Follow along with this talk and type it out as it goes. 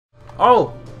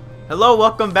Oh, hello,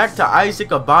 welcome back to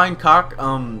Isaac of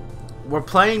Bindcock. We're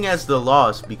playing as the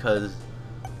Lost because,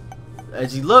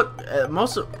 as you look, I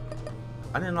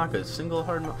didn't knock a single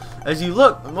hard. As you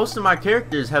look, most of my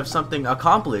characters have something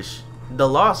accomplished. The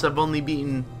Lost have only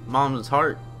beaten Mom's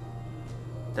heart.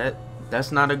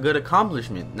 That's not a good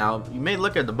accomplishment. Now, you may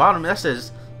look at the bottom, that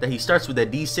says that he starts with a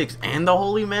D6 and the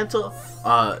Holy Mantle.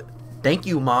 Thank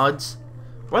you, mods.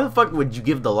 Why the fuck would you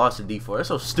give the Lost a D4? That's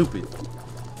so stupid.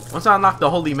 Once I unlocked the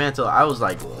Holy Mantle, I was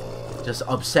like, just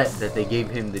upset that they gave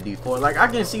him the D4. Like, I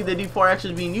can see the D4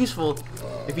 actually being useful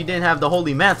if he didn't have the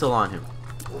Holy Mantle on him.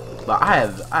 But I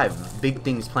have big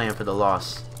things planned for the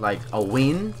Lost. Like, a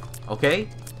win, okay?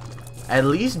 At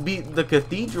least beat the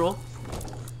Cathedral.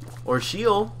 Or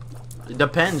Shield. It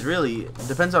depends, really. It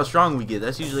depends how strong we get.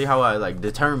 That's usually how I, like,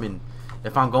 determine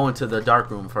if I'm going to the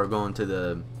dark room or going to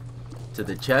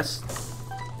the chest.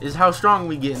 Is how strong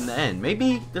we get in the end.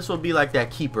 Maybe this will be like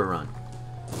that keeper run.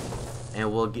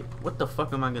 And we'll get... What the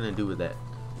fuck am I going to do with that?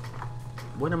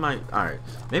 What am I... Alright.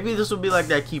 Maybe this will be like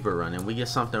that keeper run. And we get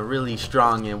something really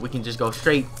strong. And we can just go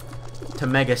straight to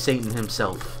Mega Satan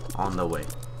himself on the way.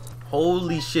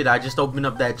 Holy shit. I just opened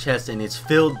up that chest. And it's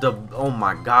filled the... Oh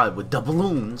my god. With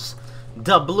doubloons.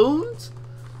 Doubloons?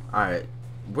 Alright.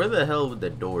 Where the hell would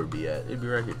the door be at? It'd be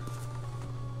right here.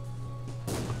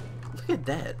 Look at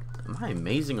that. Am I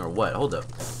amazing or what? Hold up.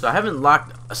 So I haven't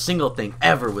locked a single thing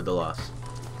ever with the Lost.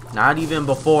 Not even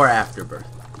before Afterbirth.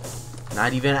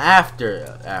 Not even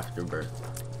after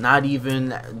Afterbirth. Not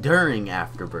even during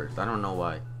Afterbirth. I don't know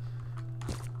why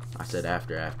I said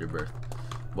after Afterbirth.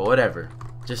 But whatever.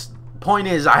 Just point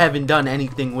is I haven't done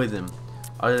anything with him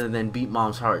other than beat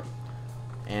Mom's heart.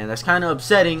 And that's kind of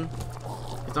upsetting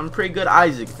because I'm a pretty good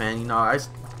Isaac fan. You know, I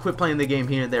quit playing the game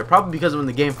here and there. Probably because when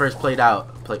the game first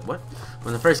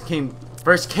when it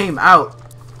first came out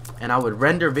and I would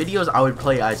render videos, I would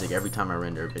play Isaac every time I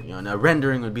render a video. And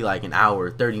rendering would be like an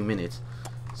hour, 30 minutes.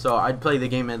 So I'd play the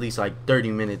game at least like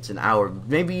 30 minutes, an hour,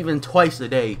 maybe even twice a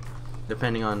day,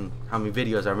 depending on how many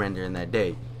videos I render in that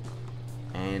day.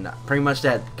 And pretty much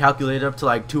that calculated up to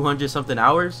like 200 something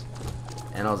hours.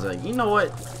 And I was like, you know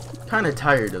what? Kind of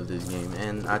tired of this game.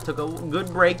 And I took a good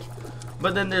break.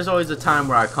 But then there's always a time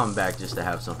where I come back just to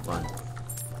have some fun.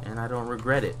 And I don't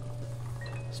regret it.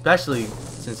 Especially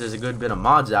since there's a good bit of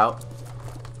mods out.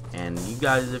 And you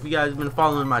guys, if you guys have been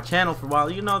following my channel for a while,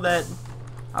 you know that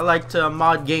I like to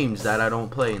mod games that I don't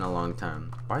play in a long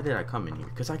time. Why did I come in here?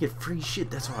 Because I get free shit,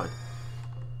 that's why.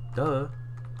 Duh.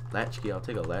 Latchkey, I'll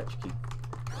take a latchkey.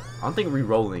 I don't think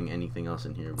re-rolling anything else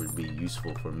in here would be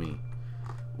useful for me.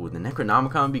 Would the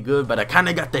Necronomicon be good? But I kind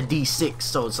of got the D6,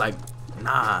 so it's like,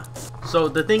 nah. So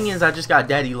the thing is, I just got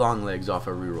Daddy Longlegs off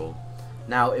a reroll.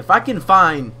 Now, if I can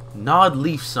find Gnawed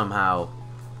Leaf somehow,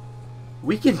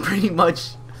 we can pretty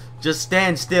much just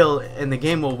stand still and the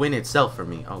game will win itself for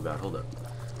me. Oh god, hold up.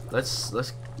 Let's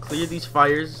clear these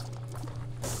fires.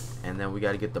 And then we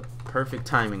gotta get the perfect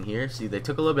timing here. See, they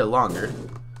took a little bit longer.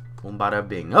 Boom, bada,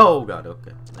 bing. Oh god,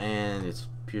 okay. And it's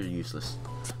pure useless.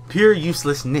 Pure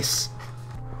uselessness.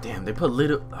 Damn, they put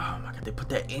little... Oh my god, they put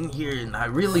that in here and I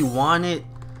really want it.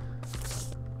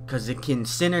 Because it can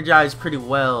synergize pretty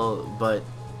well, but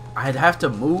I'd have to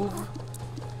move.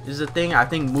 This is the thing. I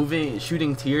think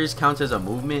shooting tears counts as a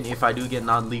movement if I do get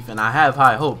Gnawed Leaf, and I have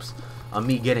high hopes of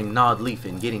me getting Gnawed Leaf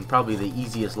and getting probably the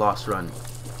easiest Lost run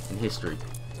in history.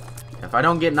 If I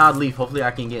don't get Gnawed Leaf, hopefully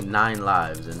I can get 9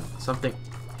 lives and something.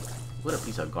 What a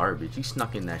piece of garbage. He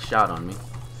snuck in that shot on me.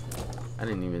 I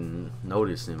didn't even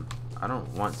notice him. I don't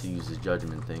want to use this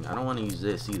judgment thing. I don't want to use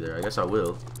this either. I guess I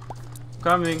will.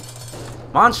 Coming.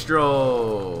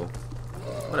 Monstro!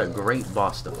 What a great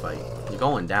boss to fight. You're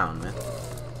going down, man.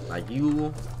 Like,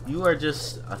 you are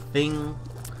just a thing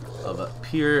of a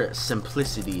pure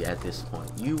simplicity at this point.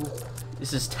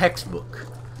 This is textbook.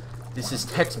 This is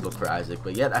textbook for Isaac,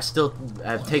 but yet I still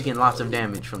have taken lots of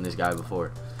damage from this guy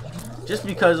before. Just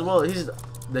because, well,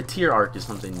 the tier arc is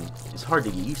something it's hard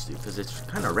to get used to because it's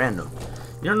kind of random.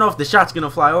 You don't know if the shot's going to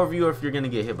fly over you or if you're going to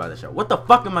get hit by the shot. What the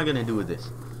fuck am I going to do with this?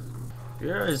 You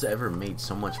guys ever made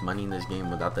so much money in this game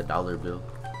without the dollar bill?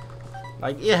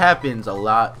 Like, it happens a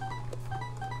lot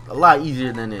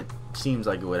easier than it seems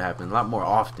like it would happen. A lot more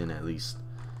often, at least.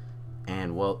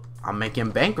 And, well, I'm making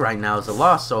bank right now as a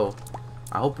loss, so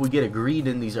I hope we get a greed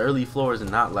in these early floors and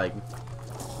not, like,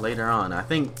 later on. I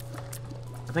think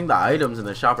the items in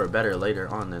the shop are better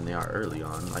later on than they are early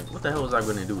on. Like, what the hell was I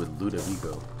going to do with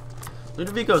Ludovico?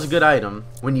 Ludovico is a good item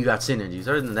when you got synergies.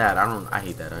 Other than that, I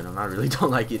hate that item. I really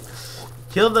don't like it.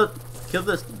 Kill the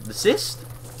cyst?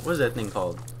 What is that thing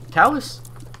called? Callus?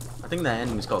 I think that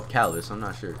enemy's called Callus. I'm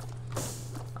not sure.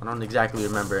 I don't exactly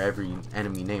remember every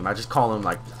enemy name. I just call them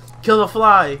like, kill the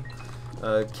fly,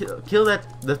 kill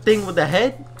the thing with the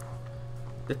head,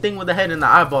 the thing with the head and the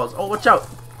eyeballs. Oh, watch out!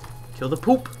 Kill the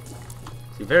poop.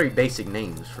 See, very basic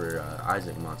names for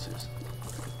Isaac monsters.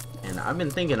 And I've been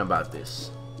thinking about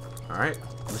this. All right,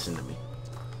 listen to me.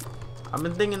 I've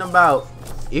been thinking about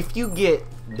if you get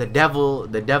the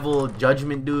devil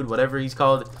judgment dude, whatever he's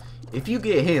called. If you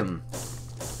get him,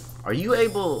 are you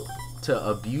able to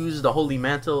abuse the holy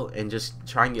mantle and just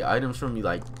try and get items from you?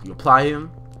 Like, you apply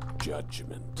him.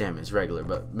 Judgment. Damn, it's regular.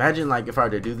 But imagine like if I were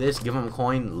to do this, give him a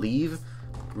coin, leave,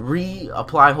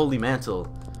 reapply holy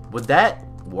mantle. Would that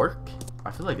work?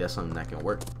 I feel like that's something that can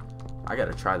work. I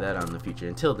gotta try that out in the future.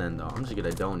 Until then, though, I'm just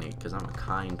gonna donate because I'm a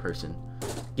kind person.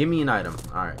 Give me an item.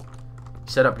 All right.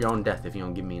 Set up your own death if you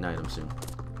don't give me an item soon.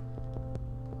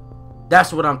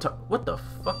 That's what I'm talking. What the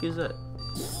fuck is that?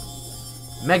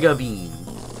 Mega beam.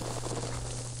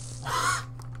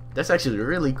 That's actually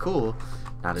really cool.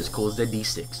 Not as cool as the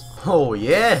D6. Oh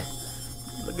yeah.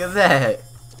 Look at that.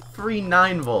 Free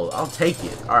 9-volt. I'll take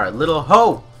it. All right, little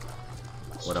hoe.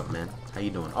 What up, man? How you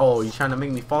doing? Oh, you trying to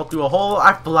make me fall through a hole?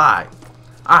 I fly.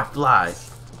 I fly.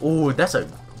 Oh, that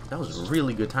was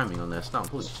really good timing on that stomp.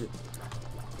 Holy shit.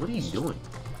 What are you doing?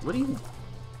 What are you...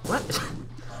 What?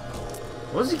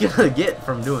 What's he gonna get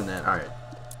from doing that? Alright.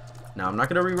 Now, I'm not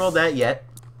gonna re-roll that yet.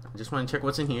 I just want to check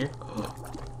what's in here.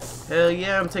 Hell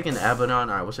yeah, I'm taking Abaddon.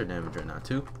 Alright, what's her damage right now?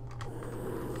 2.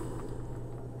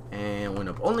 And went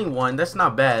up only 1. That's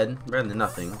not bad. Better than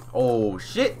nothing. Oh,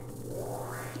 shit.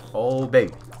 Oh,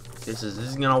 baby. This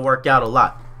is gonna work out a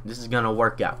lot. This is gonna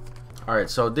work out.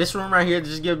 Alright, so this room right here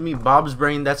just gives me Bob's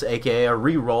Brain. That's aka a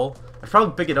re-roll. I'd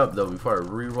probably pick it up though before I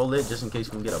re-roll it, just in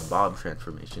case we can get a Bob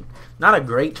transformation. Not a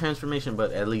great transformation,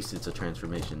 but at least it's a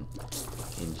transformation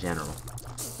in general.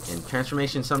 And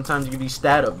transformations sometimes give you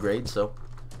stat upgrades, so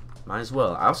might as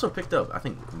well. I also picked up, I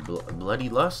think, Bloody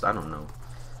Lust. I don't know.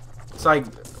 It's like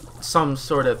some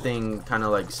sort of thing, kind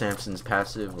of like Samson's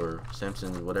passive or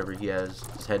Samson's whatever he has,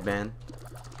 his headband.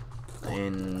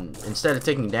 And instead of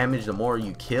taking damage, the more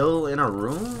you kill in a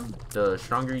room, the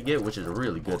stronger you get, which is a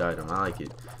really good item. I like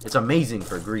it. It's amazing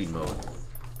for greed mode.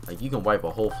 Like, you can wipe a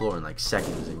whole floor in like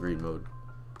seconds in greed mode.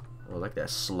 Oh, I like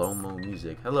that slow-mo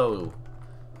music. Hello.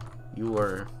 You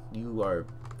are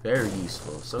very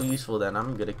useful. So useful that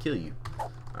I'm gonna kill you.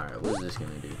 Alright, what is this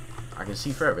gonna do? I can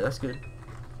see forever. That's good.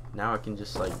 Now I can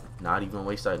just like not even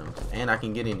waste items. And I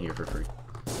can get in here for free.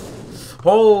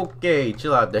 Okay,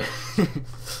 chill out there.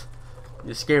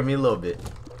 You scared me a little bit.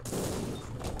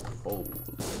 Oh,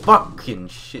 fucking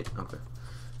shit. Okay.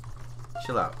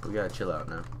 Chill out. We gotta chill out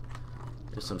now.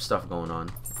 There's some stuff going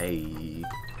on. Hey.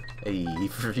 Hey,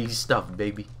 free stuff,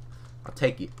 baby. I'll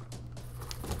take it.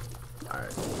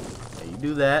 Alright. Hey, you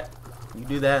do that. You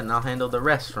do that, and I'll handle the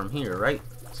rest from here, right?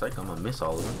 It's like I'm gonna miss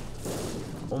all of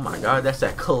them. Oh my god, that's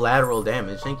that collateral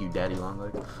damage. Thank you, Daddy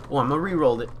Longleg. Oh, I'm gonna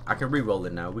re-roll it. I can re-roll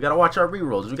it now. We gotta watch our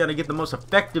re-rolls. We gotta get the most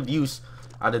effective use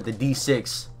out of the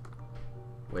D6.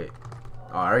 Wait.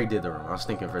 Oh, I already did the room. I was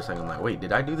thinking for a second, like, wait,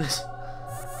 did I do this?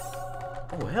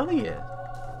 Oh, hell yeah.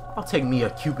 I'll take me a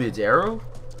Cupid's arrow.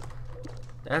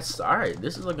 That's alright.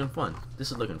 This is looking fun.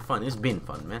 This is looking fun. It's been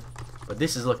fun, man. But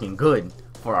this is looking good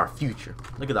for our future.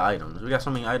 Look at the items. We got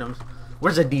so many items.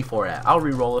 Where's a D4 at? I'll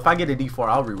re-roll. If I get a D4,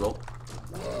 I'll re-roll.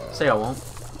 Say I won't.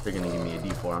 They're gonna give me a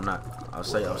D4. I'm not. I'll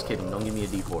say I was kidding. Don't give me a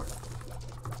D4.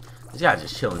 This guy's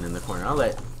just chilling in the corner. I'll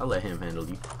let him handle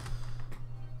you.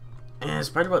 And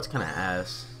Spider-Bot's kind of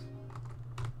ass.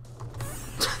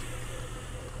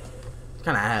 It's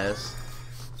kind of ass.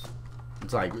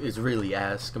 It's like, it's really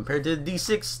ass compared to the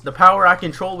D6. The power I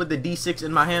control with the D6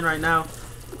 in my hand right now,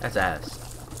 that's ass.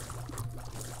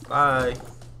 Bye.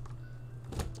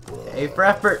 A for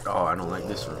effort. Oh, I don't like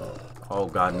this room. Oh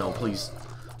god, no, please.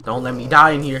 Don't let me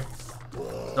die in here.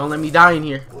 Don't let me die in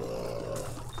here.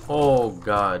 Oh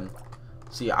god.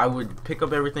 See, I would pick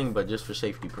up everything, but just for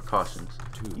safety precautions.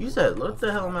 Use that. What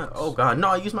the hell am I? Oh god, no,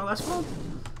 I used my last one.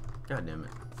 God damn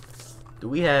it. Do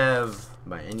we have,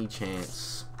 by any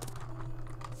chance,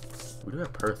 we do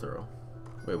have Perthro.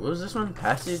 Wait, what was this one?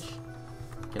 Passage?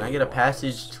 Can I get a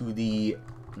passage to the...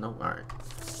 No, alright.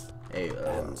 Hey,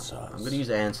 I'm gonna use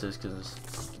Answers because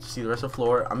see the rest of the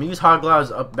floor. I'm gonna use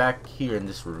Hoglaws up back here in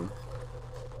this room.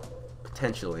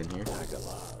 Potential in here.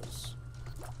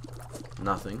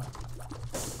 Nothing.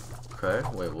 Okay,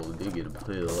 wait, well, we did get a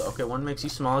pill. Okay, one makes you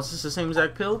small. Is this the same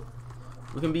exact pill?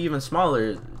 We can be even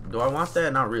smaller. Do I want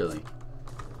that? Not really.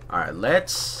 Alright,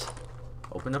 let's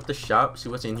open up the shop, see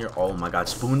what's in here. Oh my god,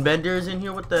 Spoonbender is in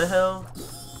here? What the hell?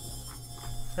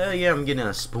 Hell yeah, I'm getting a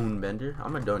Spoonbender.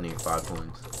 I'm gonna donate 5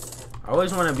 coins. I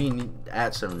always want to be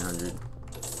at 700.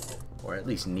 or at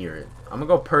least near it. I'm gonna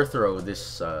go per throw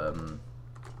this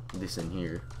this in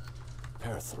here.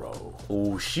 Per throw.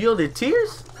 Oh, shielded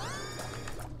tears.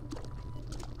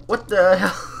 What the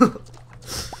hell?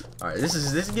 All right, this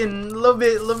is getting a little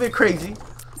bit crazy,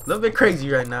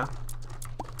 right now.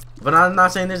 But I'm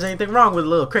not saying there's anything wrong with a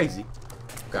little crazy.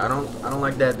 Okay, I don't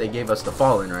like that they gave us the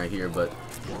fallen right here, but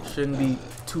shouldn't be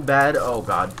too bad. Oh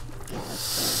God.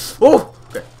 Oh,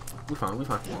 okay, we fine.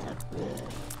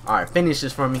 All right, finish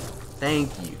this for me.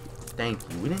 Thank you.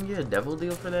 We didn't get a devil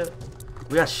deal for that.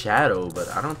 We got shadow, but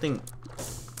I don't think.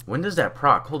 When does that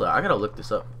proc? Hold on, I gotta look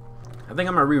this up. I think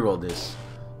I'm gonna reroll this.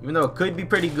 Even though it could be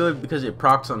pretty good because it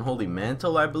procs on Holy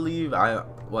Mantle, I believe.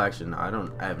 Well, actually,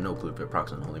 no, I have no clue if it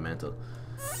procs on Holy Mantle.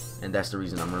 And that's the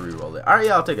reason I'm gonna reroll it. Alright,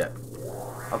 yeah, I'll take that.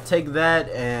 I'll take that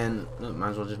and might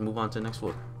as well just move on to the next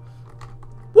floor.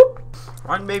 Whoop!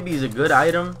 One maybe is a good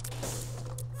item,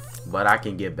 but I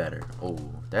can get better. Oh,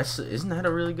 isn't that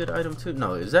a really good item too?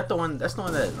 No, is that the one? That's the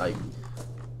one that like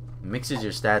mixes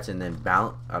your stats and then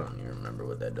balance. I don't even remember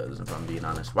what that does, if I'm being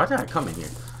honest. Why did I come in here?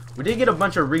 We did get a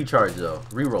bunch of recharge though,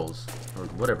 rerolls or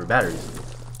whatever, batteries.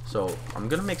 So I'm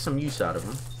gonna make some use out of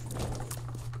them,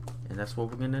 and that's what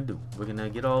we're gonna do. We're gonna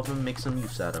get all of them, make some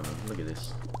use out of them. Look at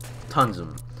this, tons of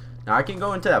them. Now I can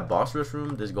go into that boss rush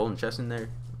room. There's golden chest in there,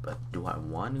 but do I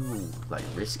want to like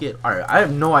risk it? All right, I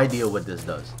have no idea what this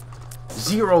does.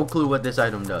 Zero clue what this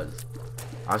item does.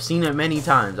 I've seen it many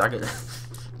times. I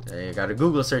gotta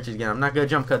Google search it again. I'm not gonna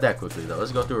jump cut that quickly though.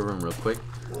 Let's go through a room real quick.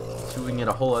 So we can get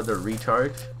a whole other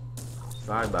recharge.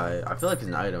 Bye. I feel like it's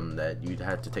an item that you'd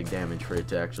have to take damage for it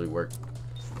to actually work.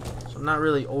 So I'm not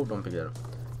really. Oh, don't pick that up.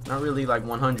 Not really like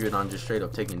 100 on just straight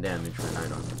up taking damage for an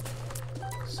item.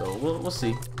 So we'll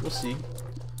see. We'll see.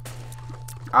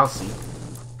 I'll see.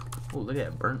 Oh, look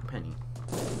at that burnt penny.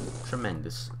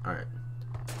 Tremendous. All right.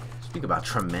 Speak about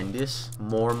tremendous.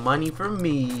 More money for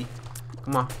me.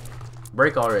 Come on.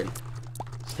 Break already.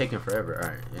 It's taking forever. All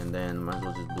right. And then might as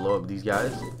well just blow up these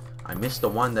guys. I missed the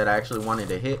one that I actually wanted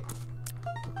to hit.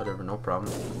 Whatever, no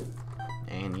problem.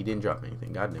 And he didn't drop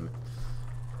anything. God damn it.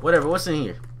 Whatever, what's in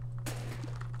here?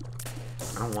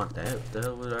 I don't want that. What the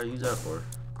hell would I use that for?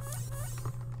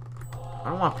 I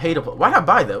don't want pay to play. Why did I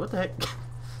buy that? What the heck?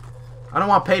 I don't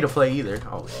want pay to play either.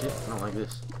 Oh shit, I don't like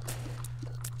this.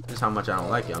 This is how much I don't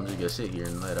like it. I'm just gonna sit here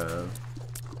and let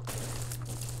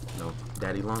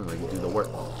Daddy Longleg do the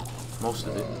work. Most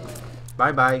of it.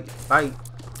 Bye.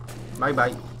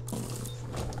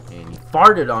 And he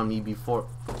farted on me before.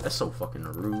 That's so fucking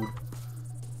rude.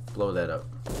 Blow that up.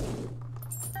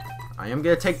 I am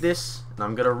gonna take this and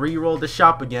I'm gonna re-roll the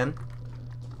shop again,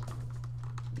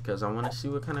 because I want to see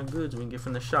what kind of goods we can get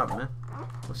from the shop, man.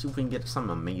 Let's see if we can get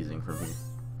something amazing from here.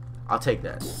 I'll take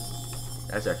that.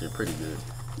 That's actually pretty good.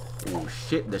 Oh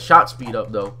shit, the shot speed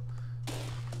up though.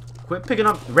 Quit picking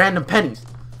up random pennies.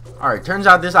 Alright, turns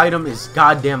out this item is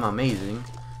goddamn amazing.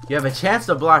 You have a chance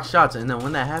to block shots, and then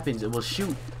when that happens, it will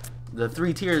shoot the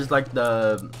 3 tiers like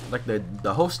the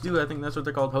hosts do. I think that's what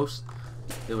they're called, hosts.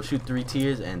 It will shoot 3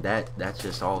 tiers, and that's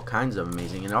just all kinds of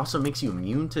amazing. And it also makes you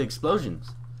immune to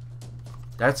explosions.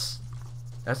 That's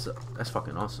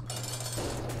fucking awesome.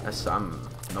 I'm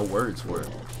no words for it.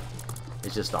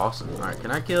 It's just awesome. Alright,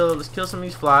 let's kill some of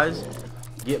these flies.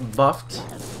 Get buffed.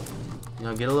 You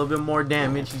know, get a little bit more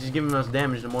damage. He's just giving us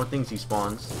damage the more things he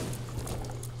spawns.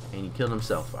 And he killed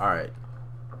himself. Alright.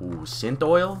 Ooh, synth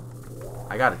oil?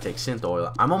 I gotta take synth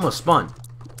oil. I'm almost spun.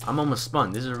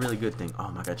 This is a really good thing. Oh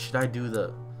my god, should I do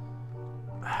that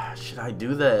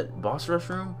boss rush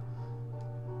room?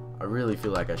 I really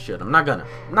feel like I should. I'm not gonna.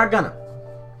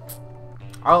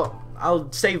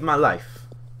 I'll save my life.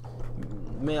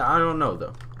 Man, I don't know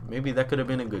though. Maybe that could have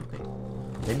been a good thing.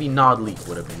 Maybe Nod Leak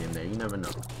would have been in there. You never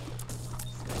know.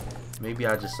 Maybe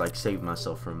I just like saved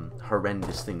myself from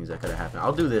horrendous things that could have happened.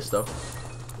 I'll do this though.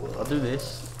 I'll do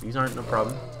this. These aren't no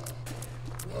problem.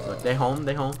 Look, they home.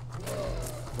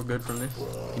 We're good from this.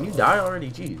 Can you die already?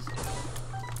 Jeez.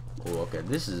 Oh, okay.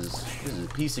 This is a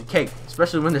piece of cake,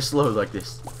 especially when they're slow like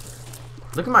this.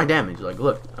 Look at my damage. Like,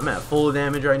 look, I'm at full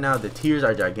damage right now. The tears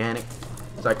are gigantic.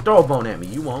 It's like, throw a bone at me.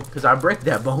 You won't, because I break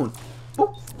that bone.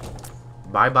 Boop.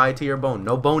 Bye-bye to your bone.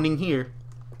 No boning here.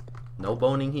 No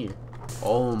boning here.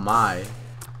 Oh, my.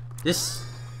 This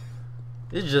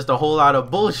is just a whole lot of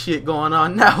bullshit going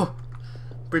on now.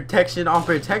 Protection on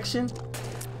protection.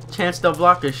 Chance to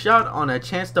block a shot on a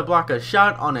chance to block a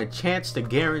shot on a chance to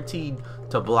guaranteed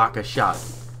to block a shot.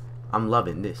 I'm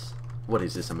loving this. What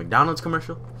is this, a McDonald's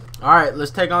commercial? Alright,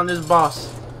 let's take on this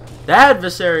boss. The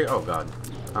adversary. Oh god.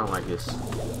 I don't like this.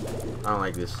 I don't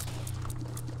like this.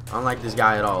 I don't like this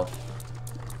guy at all.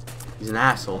 He's an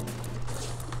asshole.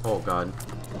 Oh god.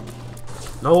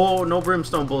 No, no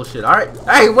brimstone bullshit. Alright.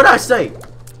 Hey, what'd I say?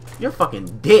 You're a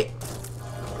fucking dick.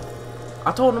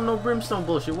 I told him no brimstone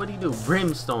bullshit. What'd he do?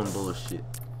 Brimstone bullshit.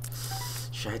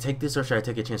 Should I take this or should I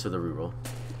take a chance with the reroll?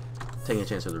 Taking a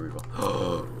chance with the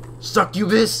reroll.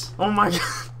 Succubus! Oh my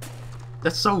god.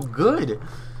 That's so good.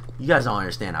 You guys don't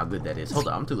understand how good that is. Hold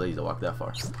on, I'm too lazy to walk that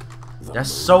far.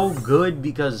 That's so good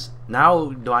because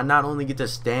now do I not only get to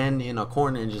stand in a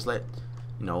corner and just let,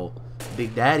 you know,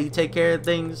 Big Daddy take care of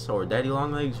things, or Daddy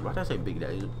Longlegs. Why did I say Big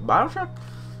Daddy? Bioshock?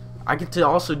 I get to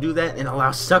also do that and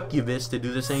allow Succubus to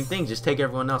do the same thing. Just take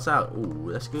everyone else out. Ooh,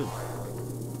 that's good.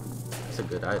 That's a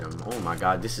good item. Oh my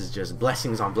god, this is just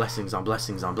blessings on blessings on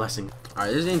blessings on blessings.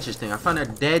 Alright, this is interesting. I found a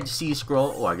Dead Sea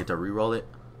Scroll. Oh, I get to reroll it.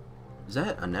 Is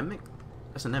that anemic?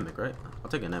 That's anemic, right? I'll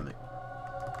take anemic.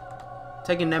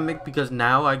 Take anemic because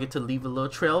now I get to leave a little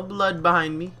trail of blood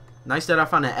behind me. Nice that I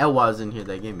found an Elwaz in here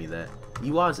that gave me that.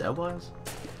 Ewaz? Elwaz?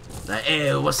 Like,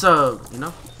 hey, what's up? You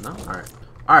know? No? Alright.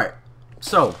 Alright.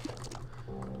 So,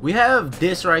 we have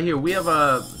this right here. We have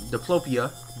a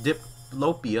Diplopia.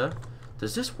 Diplopia.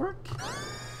 Does this work?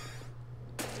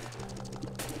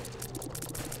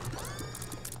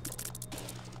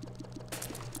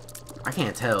 I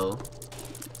can't tell.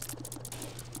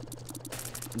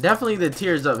 Definitely the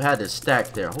tears up had to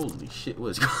stack there. Holy shit,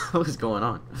 what is going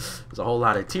on? There's a whole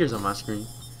lot of tears on my screen.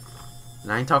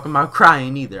 And I ain't talking about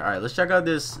crying either. Alright, let's check out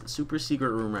this super secret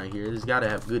room right here. This gotta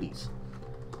have goodies.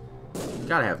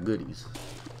 Gotta have goodies.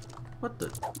 What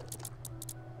the?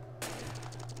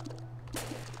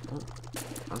 Oh,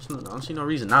 I don't see no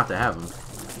reason not to have them.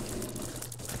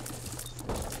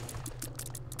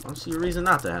 I don't see a reason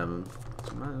not to have them.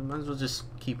 So might as well just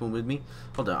keep them with me.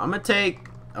 Hold on, I'm gonna take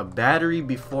a battery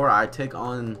before I take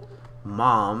on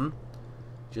Mom,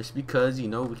 just because, you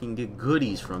know, we can get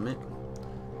goodies from it.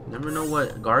 Never know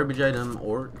what garbage item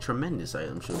or tremendous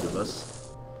item she'll give us.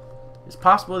 It's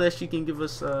possible that she can give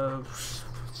us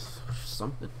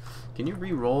something. Can you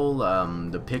re-roll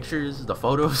the pictures, the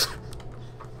photos?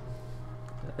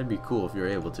 That'd be cool if you're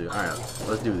able to. Alright,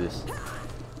 let's do this.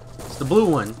 It's the blue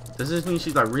one. Does this mean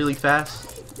she's like really fast?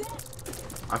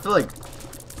 I feel like,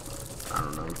 I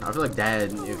don't know. I feel like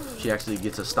Dad, if she actually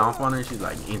gets a stomp on her, she's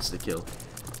like insta-kill.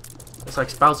 It's like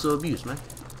spousal abuse, man.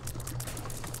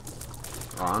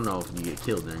 Oh, I don't know if you get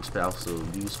killed during spousal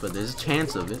abuse, but there's a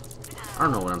chance of it. I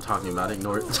don't know what I'm talking about.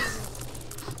 Ignore it.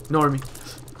 Ignore me.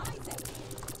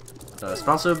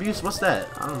 Spousal abuse? What's that?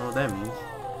 I don't know what that means.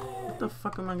 What the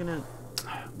fuck am I gonna...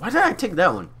 Why did I take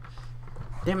that one?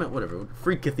 Damn it, whatever.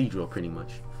 Free cathedral, pretty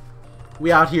much.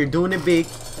 We out here doing it big.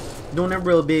 Doing it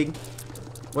real big.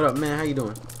 What up, man? How you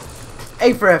doing?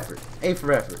 A for effort. A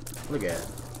for effort. Look at it.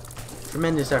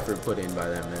 Tremendous effort put in by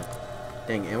that man.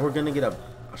 Dang, and we're gonna get a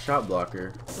shot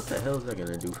blocker. What the hell is that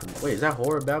gonna do for me? Wait, is that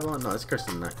Horror Babylon? No, it's Curse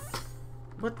of the Night.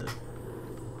 What the?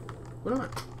 What am I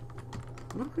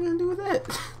gonna do with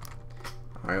that?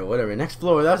 Alright, whatever. Next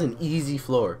floor. That was an easy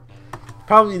floor.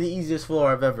 Probably the easiest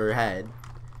floor I've ever had.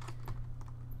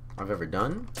 I've ever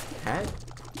done? Had?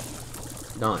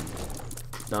 Done.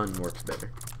 Done works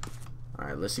better.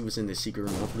 Alright, let's see what's in this secret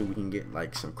room. Hopefully we can get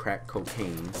like some crack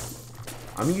cocaine.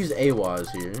 I'm gonna use AWAS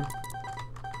here.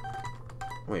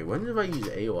 Wait, when did I use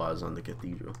AWAS on the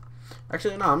cathedral?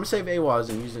 Actually, no, I'm gonna save AWAS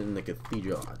and use it in the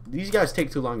cathedral. These guys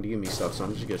take too long to give me stuff, so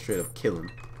I'm just gonna straight up kill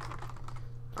them.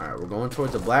 Alright, we're going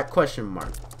towards a black question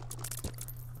mark.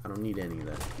 I don't need any of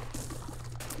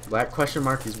that. Black question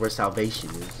mark is where salvation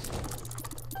is.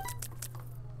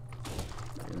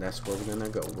 And that's where we're gonna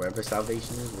go. Wherever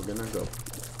salvation is, we're gonna go.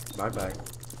 Bye bye.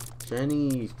 Is there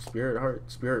any spirit heart,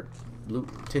 spirit blue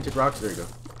tinted rocks? There you go.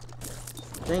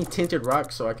 Is there any tinted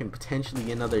rocks so I can potentially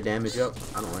get another damage up?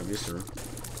 I don't like this room.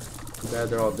 Too bad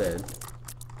they're all dead.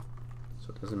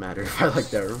 So it doesn't matter if I like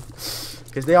that room.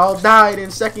 Because they all died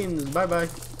in seconds. Bye bye.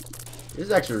 This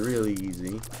is actually really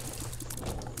easy.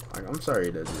 Like, I'm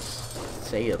sorry to just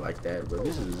say it like that, but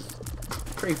this is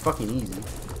pretty fucking easy.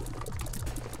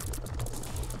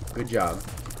 Good job.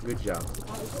 Good job.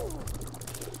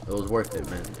 It was worth it,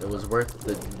 man. It was worth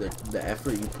the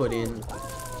effort you put in.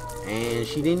 And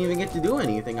she didn't even get to do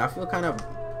anything. I feel kind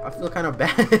of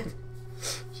bad.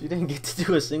 She didn't get to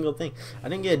do a single thing. I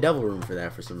didn't get a devil room for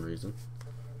that for some reason.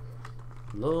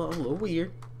 A little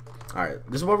weird. Alright,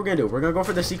 this is what we're gonna do. We're gonna go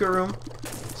for the secret room.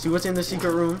 See what's in the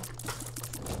secret room.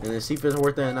 And then see if it's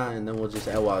worth it or not. And then we'll just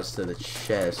AWAS to the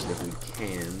chest if we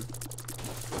can.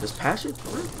 Does passage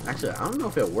work? Actually, I don't know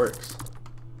if it works.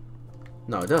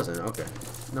 No, it doesn't. Okay.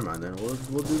 Never mind then.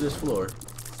 We'll do this floor.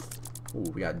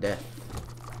 Ooh, we got death.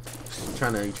 You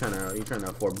trying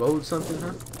to forebode something,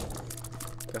 huh?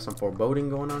 Got some foreboding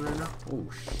going on right now? Oh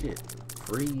shit.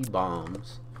 Free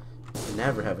bombs. You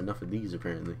never have enough of these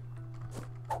apparently.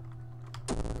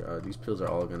 These pills are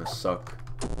all gonna suck.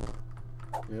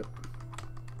 Yep.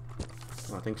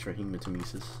 Oh, thanks for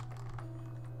hematemesis.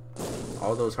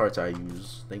 All those hearts I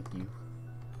use. Thank you.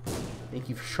 Thank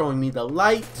you for showing me the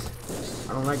light.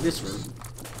 I don't like this room.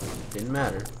 Didn't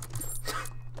matter.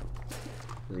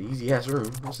 The easy ass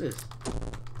room. What's this?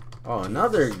 Oh,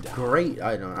 another great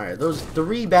item. Alright, those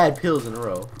 3 bad pills in a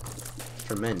row.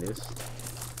 Tremendous.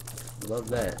 Love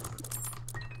that.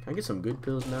 Can I get some good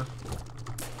pills now?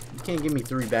 You can't give me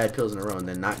 3 bad pills in a row and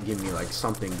then not give me like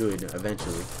something good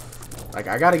eventually. Like,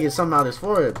 I gotta get something out of this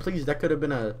for it. Please, that could have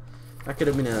been a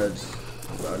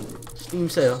Steam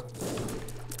sale.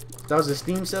 If that was a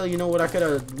Steam sale, you know what I could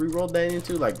have re-rolled that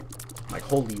into? Like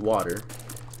holy water.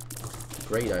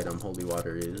 Great item holy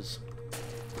water is.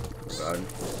 Oh god.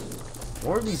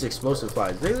 More of these explosive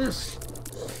flies. They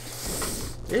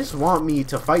just want me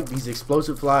to fight these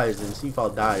explosive flies and see if I'll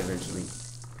die eventually.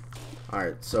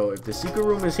 Alright, so if the secret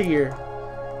room is here,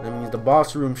 that means the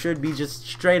boss room should be just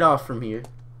straight off from here.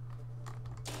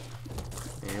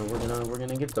 And we're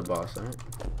gonna get the boss, alright?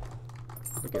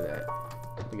 Look at that.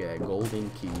 Look at that golden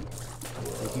key.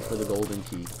 Thank you for the golden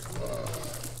key.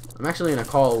 I'm actually in a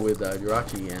call with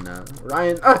Jirachi and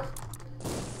Ryan.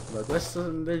 Look,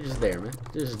 they're just there, man.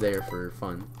 They're just there for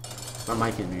fun. My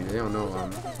mic is muted. They don't know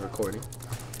I'm recording.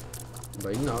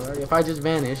 But you know, if I just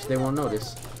vanish, they won't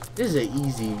notice. This is an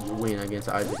easy win against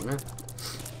Isaac, man.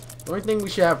 The only thing we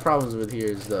should have problems with here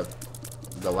is the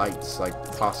lights, like,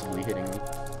 possibly hitting me.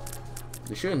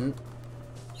 They shouldn't.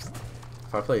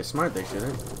 If I play it smart, they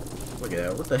shouldn't. Look at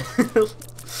that. What the hell?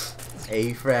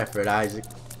 A for effort, Isaac.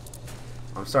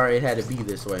 I'm sorry it had to be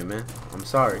this way, man. I'm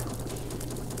sorry.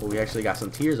 But we actually got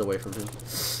some tears away from him.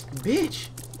 Bitch!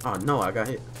 Oh, no, I got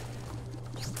hit.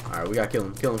 Alright, we gotta kill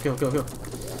him. Kill him, kill him, kill him, kill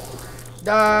him.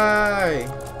 Die!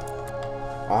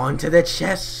 On to the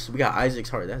chest. We got Isaac's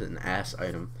heart. That's an ass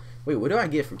item. Wait, what do I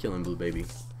get from killing Blue Baby?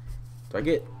 Do I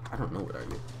get... I don't know what I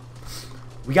get.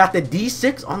 We got the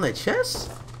D6 on the chest?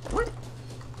 What?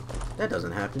 That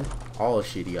doesn't happen. All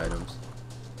shitty items.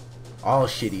 All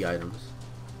shitty items.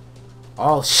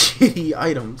 All shitty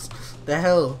items. The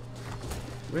hell?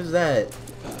 Where's that?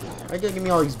 Why you gotta give me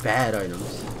all these bad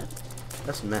items?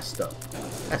 That's messed up.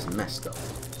 That's messed up.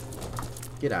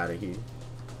 Get out of here.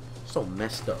 So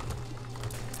messed up.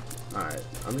 Alright,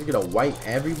 I'm just gonna wipe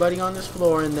everybody on this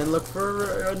floor and then look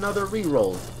for another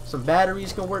reroll. Some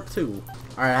batteries can work too.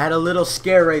 Alright, I had a little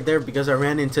scare right there because I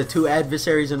ran into 2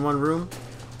 adversaries in one room.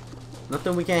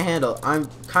 Nothing we can't handle. I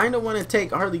kind of want to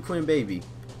take Harley Quinn Baby,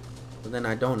 but then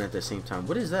I don't at the same time.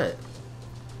 What is that?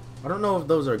 I don't know if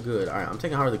those are good. Alright, I'm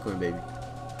taking Harley Quinn Baby.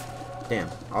 Damn,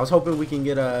 I was hoping we can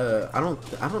get a... I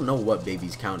don't know what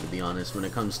babies count, to be honest, when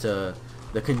it comes to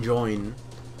the conjoin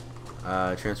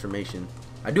transformation.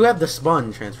 I do have the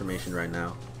spun transformation right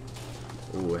now.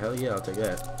 Ooh, hell yeah, I'll take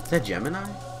that. Is that Gemini?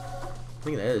 I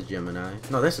think that is Gemini.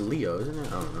 No, that's Leo, isn't it?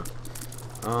 I don't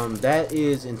know. That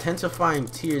is intensifying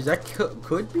tears. That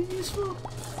could be useful.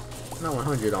 Not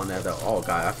 100 on that though. Oh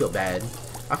god, I feel bad.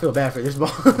 I feel bad for this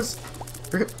boss.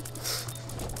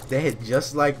 They hit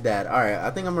just like that. All right, I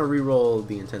think I'm gonna re-roll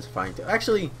the intensifying tears.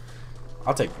 Actually,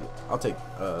 I'll take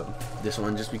this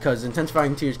one just because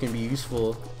intensifying tears can be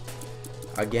useful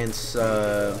against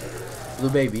Blue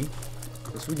Baby.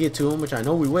 Once we get to him, which I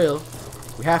know we will.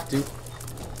 We have to.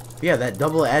 Yeah, that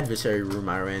double adversary room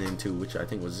I ran into, which I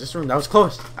think was this room. That was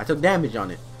close. I took damage on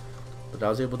it, but I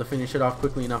was able to finish it off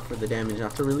quickly enough for the damage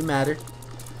not to really matter.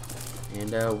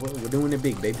 And we're doing it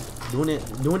big, baby. Doing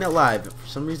it live. For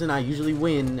some reason, I usually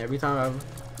win every time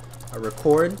I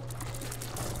record,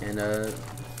 and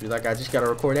feel like I just gotta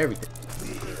record everything.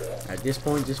 At this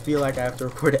point, just feel like I have to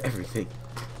record everything.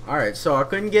 All right, so I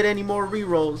couldn't get any more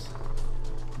rerolls,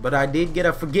 but I did get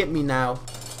a Forget Me Now.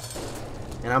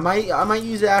 And I might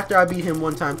use it after I beat him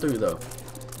one time through though.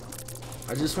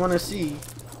 I just want to see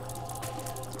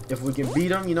if we can beat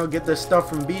him, you know, get the stuff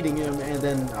from beating him, and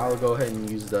then I'll go ahead and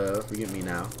use the Forget Me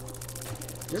Now.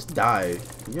 Just die.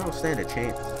 You don't stand a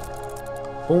chance.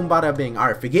 Boom, bada bing.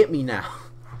 Alright, Forget Me Now.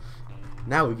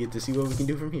 Now we get to see what we can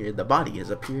do from here. The body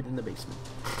has appeared in the basement.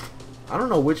 I don't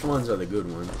know which ones are the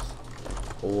good ones.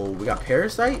 Oh, we got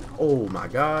Parasite? Oh my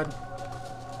god.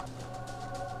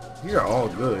 These are all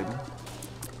good.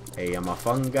 Hey, I'm a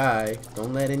fun guy.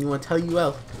 Don't let anyone tell you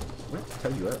else. What?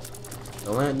 Tell you else?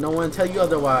 Don't let no one tell you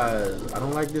otherwise. I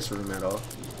don't like this room at all.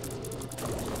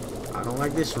 I don't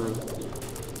like this room.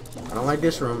 I don't like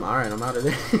this room. Alright, I'm out of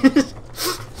there.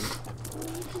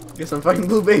 Guess I'm fighting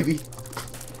Blue Baby.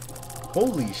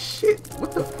 Holy shit.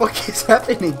 What the fuck is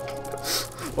happening?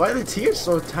 Why are the tears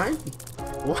so tiny?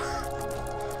 What?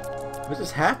 What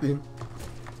just happened?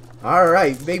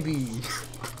 Alright, baby.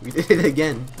 We did it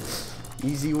again.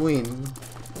 Easy win.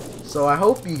 So I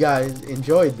hope you guys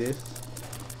enjoyed this.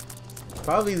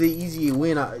 Probably the easiest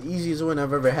win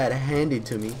I've ever had handed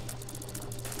to me.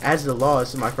 As the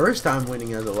loss, my first time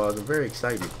winning as a loss. I'm very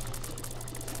excited.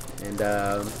 And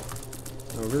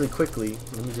really quickly,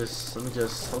 let me just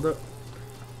hold up.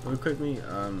 Really quickly,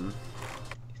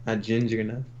 Not ginger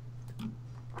enough.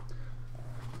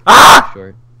 ah!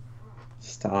 Short.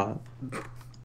 Stop.